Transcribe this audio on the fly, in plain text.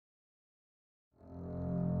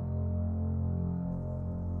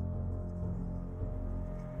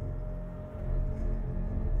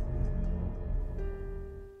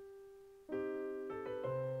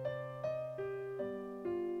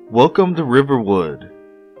"Welcome to Riverwood,"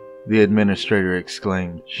 the administrator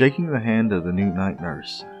exclaimed, shaking the hand of the new night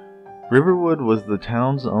nurse. Riverwood was the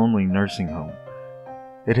town's only nursing home.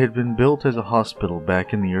 It had been built as a hospital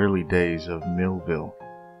back in the early days of Millville.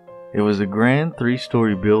 It was a grand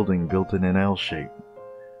 3-story building built in an L shape.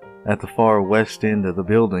 At the far west end of the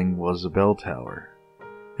building was a bell tower.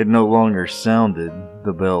 It no longer sounded,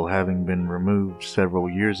 the bell having been removed several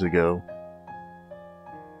years ago.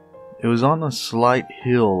 It was on a slight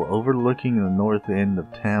hill overlooking the north end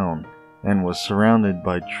of town and was surrounded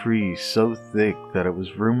by trees so thick that it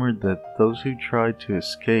was rumored that those who tried to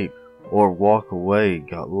escape or walk away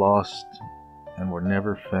got lost and were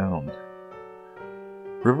never found.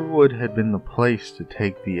 Riverwood had been the place to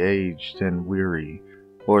take the aged and weary,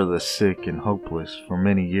 or the sick and hopeless, for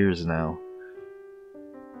many years now.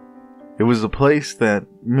 It was a place that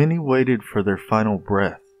many waited for their final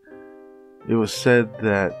breath. It was said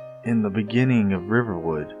that in the beginning of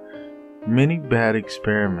Riverwood, many bad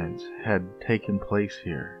experiments had taken place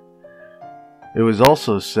here. It was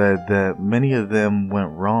also said that many of them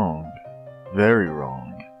went wrong, very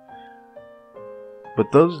wrong.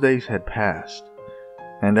 But those days had passed,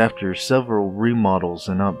 and after several remodels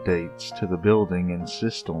and updates to the building and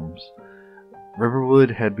systems,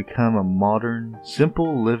 Riverwood had become a modern,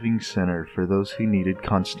 simple living center for those who needed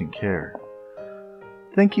constant care.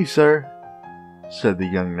 "Thank you, sir," said the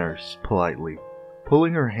young nurse politely,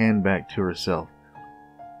 pulling her hand back to herself.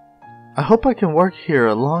 "I hope I can work here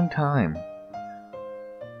a long time."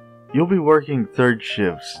 "You'll be working 3rd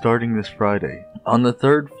shift starting this Friday, on the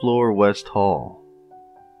 3rd floor West Hall.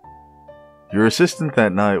 Your assistant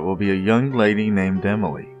that night will be a young lady named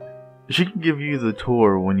Emily. She can give you the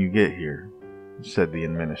tour when you get here," said the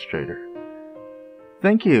administrator.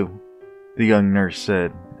 "Thank you," the young nurse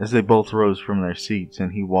said, as they both rose from their seats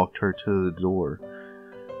and he walked her to the door.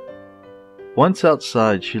 Once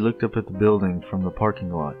outside, she looked up at the building from the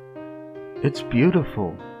parking lot. "It's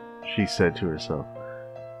beautiful," she said to herself,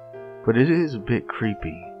 "but it is a bit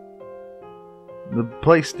creepy." The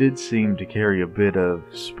place did seem to carry a bit of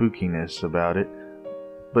spookiness about it,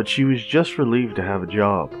 but she was just relieved to have a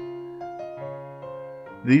job.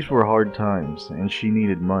 These were hard times, and she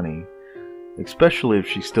needed money, especially if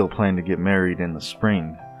she still planned to get married in the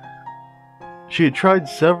spring. She had tried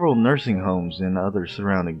several nursing homes in other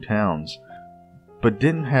surrounding towns, but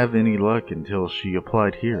didn't have any luck until she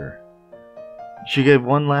applied here. She gave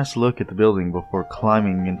one last look at the building before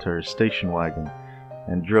climbing into her station wagon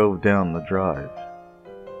and drove down the drive.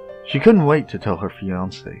 She couldn't wait to tell her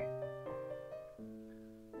fiancé.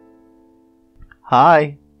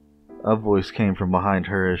 "Hi," a voice came from behind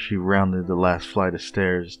her as she rounded the last flight of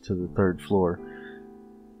stairs to the 3rd floor.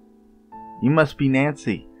 "You must be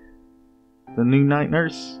Nancy, the new night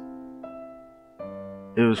nurse?"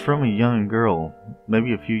 It was from a young girl,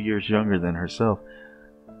 maybe a few years younger than herself.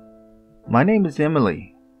 "My name is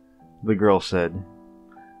Emily," the girl said.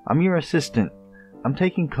 "I'm your assistant. I'm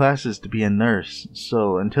taking classes to be a nurse,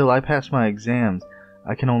 so until I pass my exams,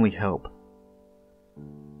 I can only help."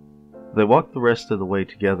 They walked the rest of the way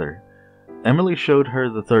together. Emily showed her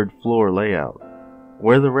the 3rd floor layout,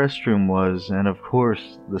 where the restroom was, and of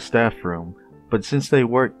course the staff room, but since they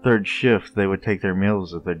worked 3rd shift, they would take their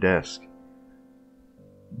meals at their desk.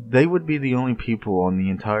 They would be the only people on the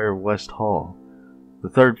entire West Hall. The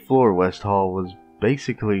 3rd floor West Hall was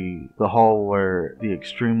basically the hall where the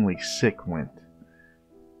extremely sick went.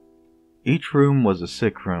 Each room was a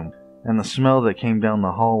sick room, and the smell that came down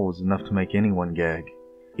the hall was enough to make anyone gag,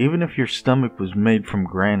 even if your stomach was made from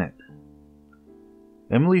granite.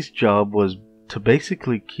 Emily's job was to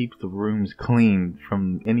basically keep the rooms clean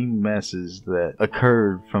from any messes that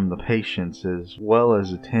occurred from the patients, as well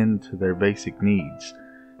as attend to their basic needs: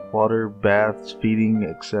 water, baths, feeding,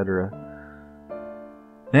 etc.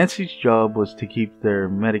 Nancy's job was to keep their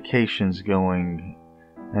medications going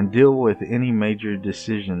and deal with any major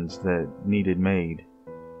decisions that needed made.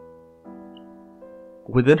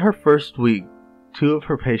 Within her first week, 2 of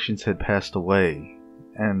her patients had passed away,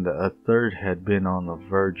 and a 3rd had been on the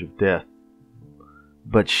verge of death.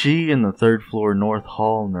 But she and the 3rd floor North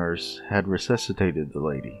Hall nurse had resuscitated the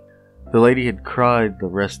lady. The lady had cried the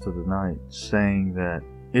rest of the night, saying that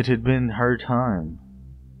it had been her time.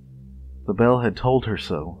 The bell had told her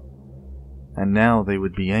so, and now they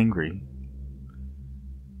would be angry.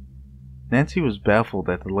 Nancy was baffled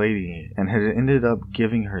at the lady and had ended up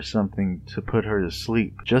giving her something to put her to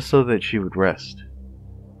sleep, just so that she would rest.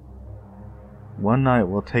 One night,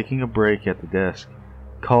 while taking a break at the desk,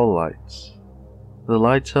 call lights, the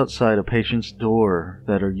lights outside a patient's door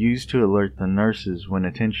that are used to alert the nurses when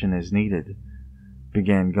attention is needed,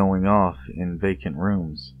 began going off in vacant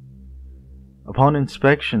rooms. Upon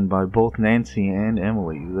inspection by both Nancy and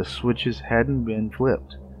Emily, the switches hadn't been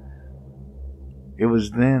flipped. It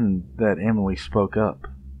was then that Emily spoke up.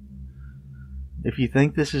 "If you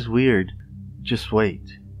think this is weird, just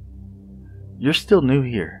wait. You're still new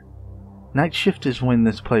here. Night shift is when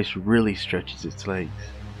this place really stretches its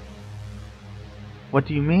legs." "What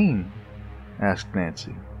do you mean?" asked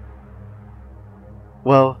Nancy.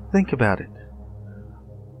 "Well, think about it.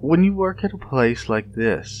 When you work at a place like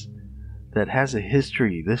this, that has a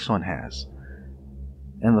history this one has,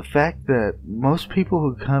 and the fact that most people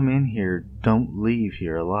who come in here don't leave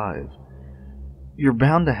here alive, you're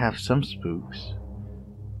bound to have some spooks."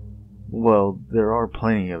 "Well, there are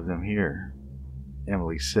plenty of them here,"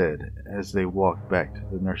 Emily said as they walked back to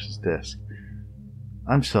the nurse's desk.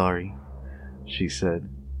 "I'm sorry," she said.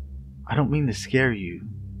 "I don't mean to scare you.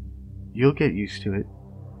 You'll get used to it."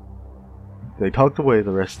 They talked away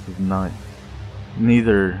the rest of the night,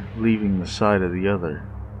 neither leaving the side of the other.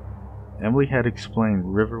 Emily had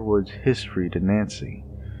explained Riverwood's history to Nancy,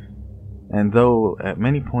 and though at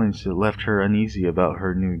many points it left her uneasy about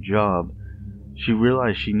her new job, she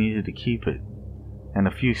realized she needed to keep it, and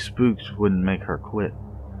a few spooks wouldn't make her quit.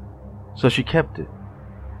 So she kept it,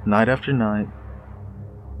 night after night,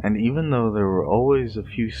 and even though there were always a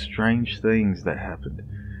few strange things that happened,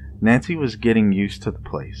 Nancy was getting used to the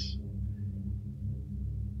place.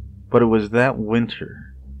 But it was that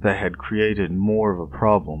winter that had created more of a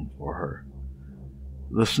problem for her.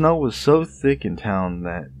 The snow was so thick in town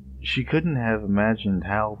that she couldn't have imagined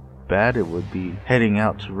how bad it would be heading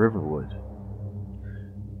out to Riverwood.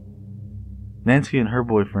 Nancy and her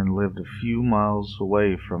boyfriend lived a few miles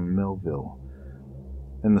away from Millville,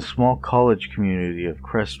 in the small college community of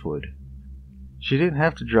Crestwood. She didn't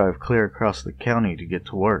have to drive clear across the county to get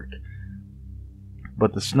to work,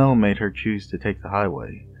 but the snow made her choose to take the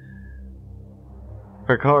highway.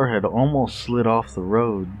 Her car had almost slid off the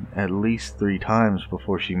road at least 3 times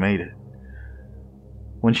before she made it.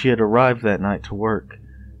 When she had arrived that night to work,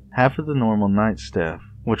 half of the normal night staff,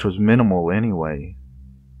 which was minimal anyway,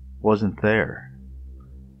 wasn't there.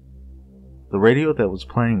 The radio that was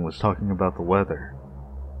playing was talking about the weather,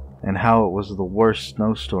 and how it was the worst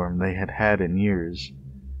snowstorm they had had in years.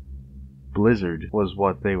 Blizzard was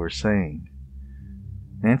what they were saying.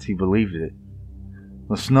 Nancy believed it.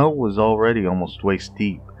 The snow was already almost waist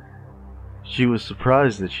deep. She was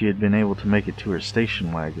surprised that she had been able to make it to her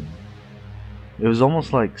station wagon. It was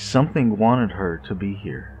almost like something wanted her to be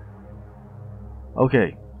here.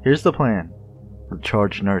 "Okay, here's the plan." The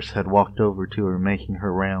charge nurse had walked over to her, making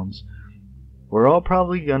her rounds. "We're all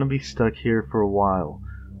probably gonna be stuck here for a while,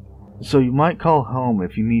 so you might call home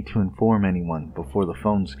if you need to inform anyone before the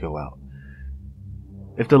phones go out.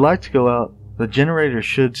 If the lights go out, the generator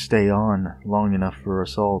should stay on long enough for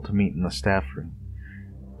us all to meet in the staff room.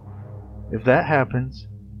 If that happens,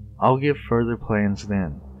 I'll give further plans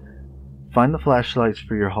then. Find the flashlights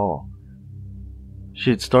for your hall."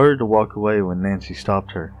 She had started to walk away when Nancy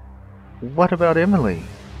stopped her. "What about Emily?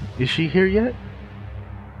 Is she here yet?"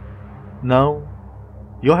 "No,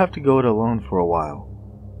 you'll have to go it alone for a while.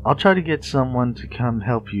 I'll try to get someone to come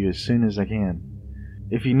help you as soon as I can.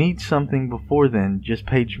 If you need something before then, just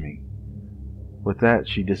page me." With that,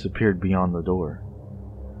 she disappeared beyond the door.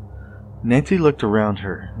 Nancy looked around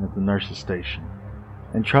her at the nurse's station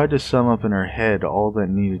and tried to sum up in her head all that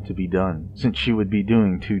needed to be done, since she would be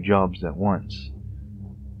doing 2 jobs at once.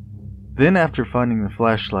 Then, after finding the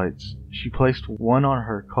flashlights, she placed one on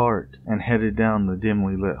her cart and headed down the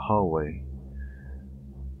dimly lit hallway.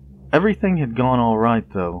 Everything had gone all right,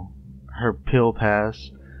 though. Her pill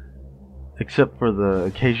pass, except for the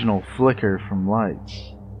occasional flicker from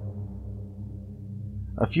lights.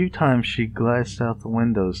 A few times she glanced out the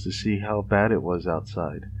windows to see how bad it was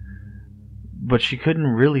outside, but she couldn't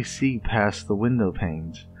really see past the window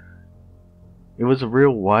panes. It was a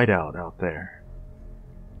real whiteout out there.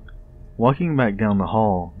 Walking back down the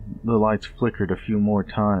hall, the lights flickered a few more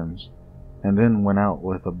times, and then went out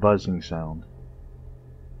with a buzzing sound.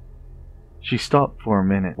 She stopped for a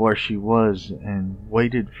minute where she was and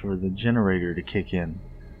waited for the generator to kick in.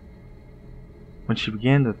 When she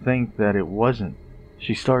began to think that it wasn't,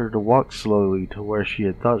 she started to walk slowly to where she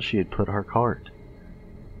had thought she had put her cart.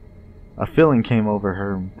 A feeling came over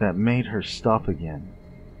her that made her stop again.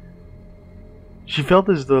 She felt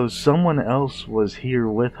as though someone else was here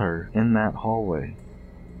with her in that hallway.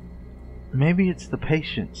 "Maybe it's the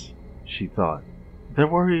patients," she thought. "They're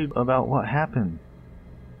worried about what happened."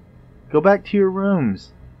 "Go back to your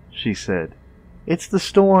rooms," she said. "It's the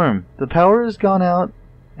storm. The power has gone out,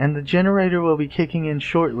 and the generator will be kicking in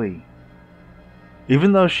shortly."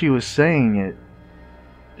 Even though she was saying it,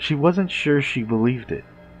 she wasn't sure she believed it.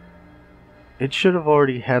 It should have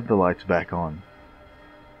already had the lights back on.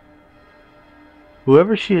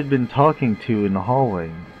 Whoever she had been talking to in the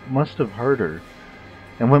hallway must have heard her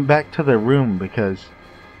and went back to their room because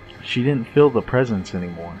she didn't feel the presence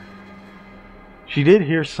anymore. She did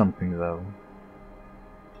hear something though.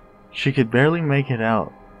 She could barely make it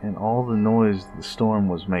out and all the noise the storm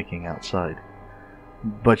was making outside,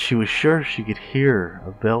 but she was sure she could hear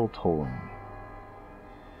a bell tolling.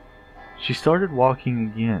 She started walking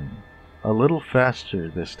again, a little faster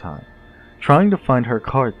this time, trying to find her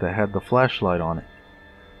cart that had the flashlight on it.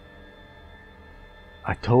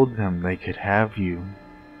 "I told them they could have you,"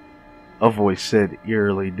 a voice said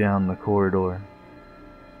eerily down the corridor.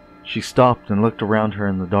 She stopped and looked around her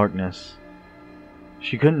in the darkness.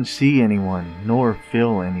 She couldn't see anyone, nor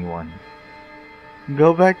feel anyone.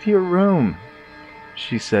 "Go back to your room,"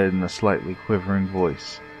 she said in a slightly quivering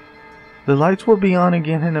voice. "The lights will be on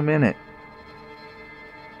again in a minute."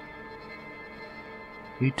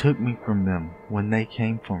 "You took me from them when they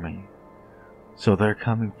came for me, so they're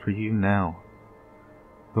coming for you now,"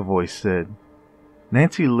 the voice said.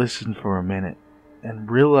 Nancy listened for a minute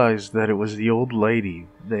and realized that it was the old lady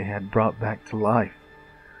they had brought back to life.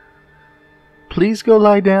 "Please go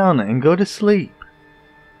lie down and go to sleep,"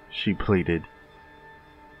 she pleaded.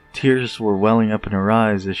 Tears were welling up in her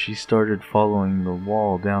eyes as she started following the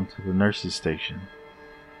wall down to the nurse's station.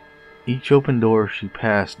 Each open door she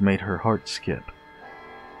passed made her heart skip.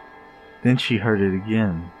 Then she heard it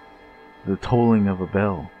again, the tolling of a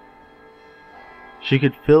bell. She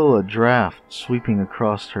could feel a draft sweeping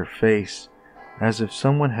across her face as if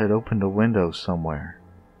someone had opened a window somewhere.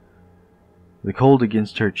 The cold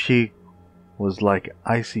against her cheek was like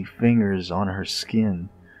icy fingers on her skin.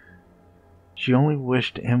 She only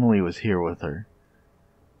wished Emily was here with her.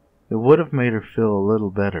 It would have made her feel a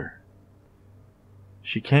little better.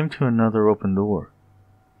 She came to another open door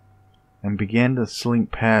and began to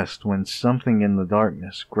slink past when something in the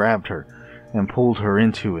darkness grabbed her and pulled her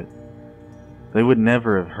into it. They would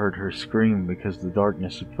never have heard her scream because the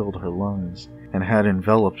darkness had filled her lungs and had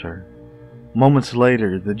enveloped her. Moments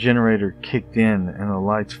later, the generator kicked in and the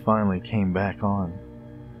lights finally came back on.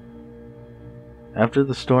 After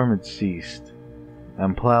the storm had ceased,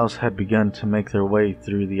 and plows had begun to make their way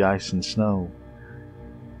through the ice and snow,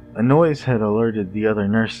 a noise had alerted the other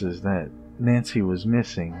nurses that Nancy was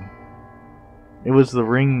missing. It was the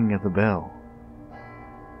ringing of the bell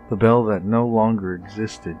that no longer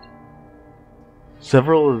existed.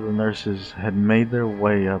 Several of the nurses had made their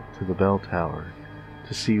way up to the bell tower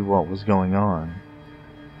to see what was going on.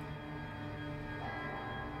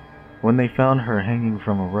 When they found her hanging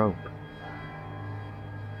from a rope,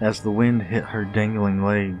 as the wind hit her dangling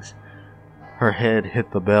legs, her head hit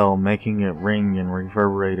the bell, making it ring and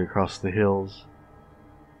reverberate across the hills.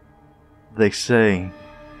 They say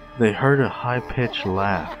they heard a high-pitched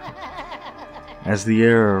laugh as the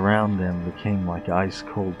air around them became like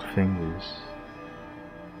ice-cold fingers.